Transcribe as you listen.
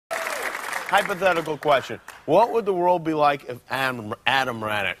Hypothetical question. What would the world be like if Adam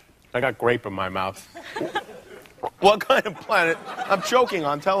ran it? I got grape in my mouth. What kind of planet? I'm choking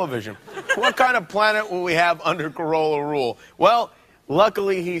on television. What kind of planet will we have under Carolla rule? Well,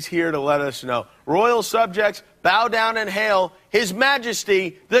 luckily he's here to let us know. Royal subjects, bow down and hail His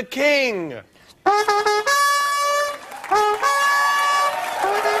Majesty the King.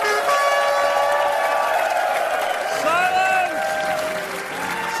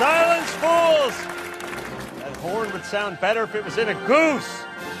 Silence, fools! That horn would sound better if it was in a goose.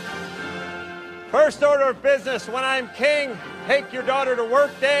 First order of business, when I'm king, take your daughter to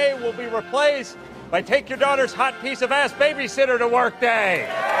work day will be replaced by take your daughter's hot piece of ass babysitter to work day.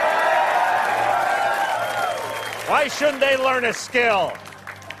 Why shouldn't they learn a skill?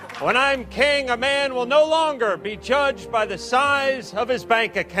 When I'm king, a man will no longer be judged by the size of his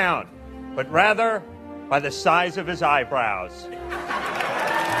bank account, but rather by the size of his eyebrows.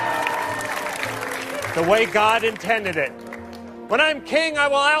 The way God intended it. When I'm king, I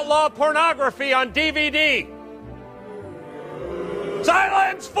will outlaw pornography on DVD.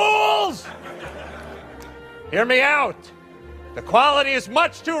 Silence, fools! Hear me out. The quality is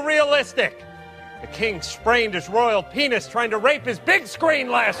much too realistic. The king sprained his royal penis trying to rape his big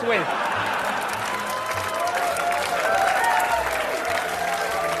screen last week.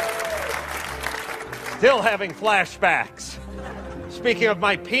 Still having flashbacks. Speaking of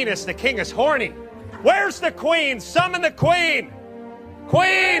my penis, the king is horny. Where's the queen? Summon the queen!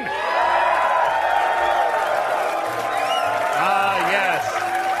 Queen! Ah, yes.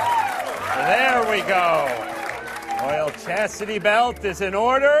 There we go. Royal chastity belt is in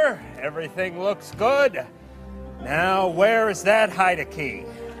order. Everything looks good. Now, where is that Heideke?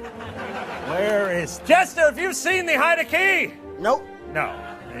 Where is... Jester, have you seen the Heideke? Nope. No.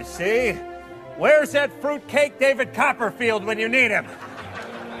 You see? Where's that fruitcake David Copperfield when you need him?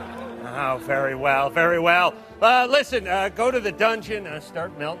 Oh, very well, very well. Listen, go to the dungeon,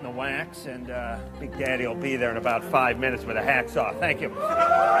 start melting the wax, and Big Daddy will be there in about 5 minutes with a hacksaw. Thank you.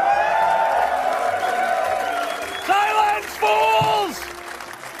 Silence, fools!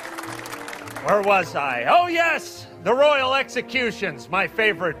 Where was I? Oh, yes, the royal executions, my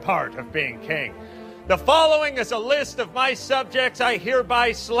favorite part of being king. The following is a list of my subjects I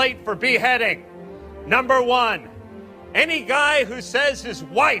hereby slate for beheading. Number 1. Any guy who says his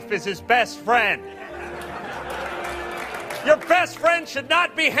wife is his best friend. Your best friend should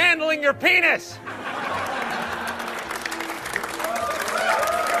not be handling your penis.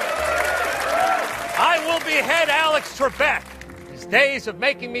 I will behead Alex Trebek. His days of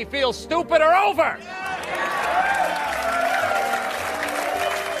making me feel stupid are over.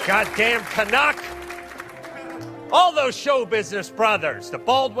 Goddamn Canuck. All those show business brothers, the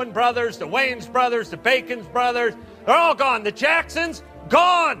Baldwin brothers, the Wayans brothers, the Bacon's brothers, they're all gone. The Jacksons,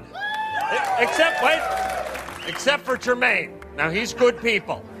 gone. Except for Jermaine. Now, he's good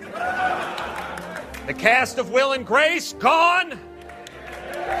people. The cast of Will and Grace, gone.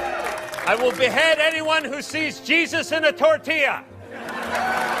 I will behead anyone who sees Jesus in a tortilla.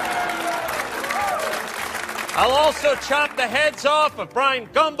 I'll also chop the heads off of Brian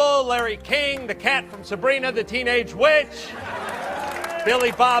Gumble, Larry King, the cat from Sabrina the Teenage Witch,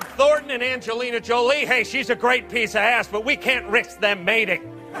 Billy Bob Thornton, and Angelina Jolie. Hey, she's a great piece of ass, but we can't risk them mating.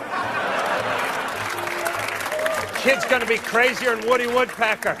 Kid's gonna be crazier than Woody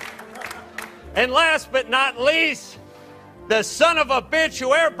Woodpecker. And last but not least, the son of a bitch who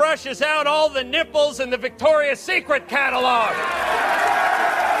airbrushes out all the nipples in the Victoria's Secret catalog.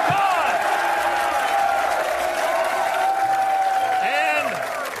 And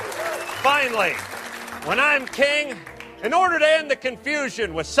finally, when I'm king, in order to end the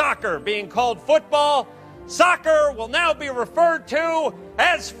confusion with soccer being called football, soccer will now be referred to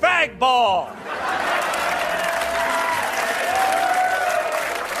as fagball.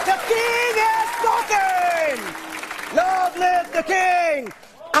 The king has spoken! Long live the king!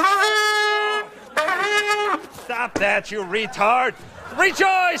 Stop that, you retard!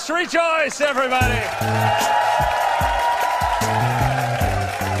 Rejoice, rejoice, everybody!